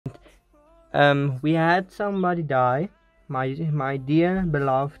We had somebody die. My dear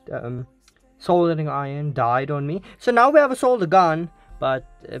beloved soldering iron died on me. So now we have a solder gun. But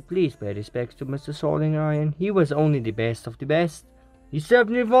please pay respects to Mr. Soldering Iron. He was only the best of the best. He served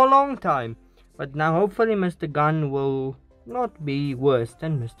me for a long time. But now hopefully Mr. Gun will not be worse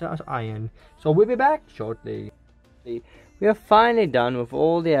than Mr. Iron. So we'll be back shortly. We are finally done with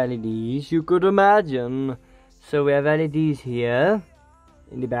all the LEDs you could imagine. So we have LEDs here.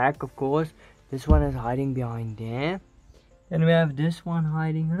 In the back, of course. This one is hiding behind there. Then we have this one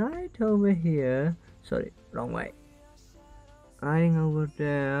hiding right over here. Sorry, wrong way. Hiding over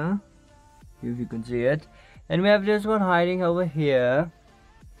there, if you can see it. And we have this one hiding over here.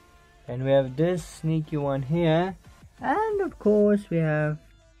 And we have this sneaky one here. And of course we have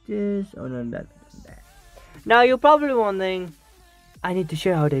this. Oh no, that. Now you're probably wondering, I need to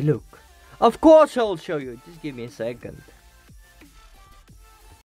show how they look. Of course I'll show you. Just give me a second.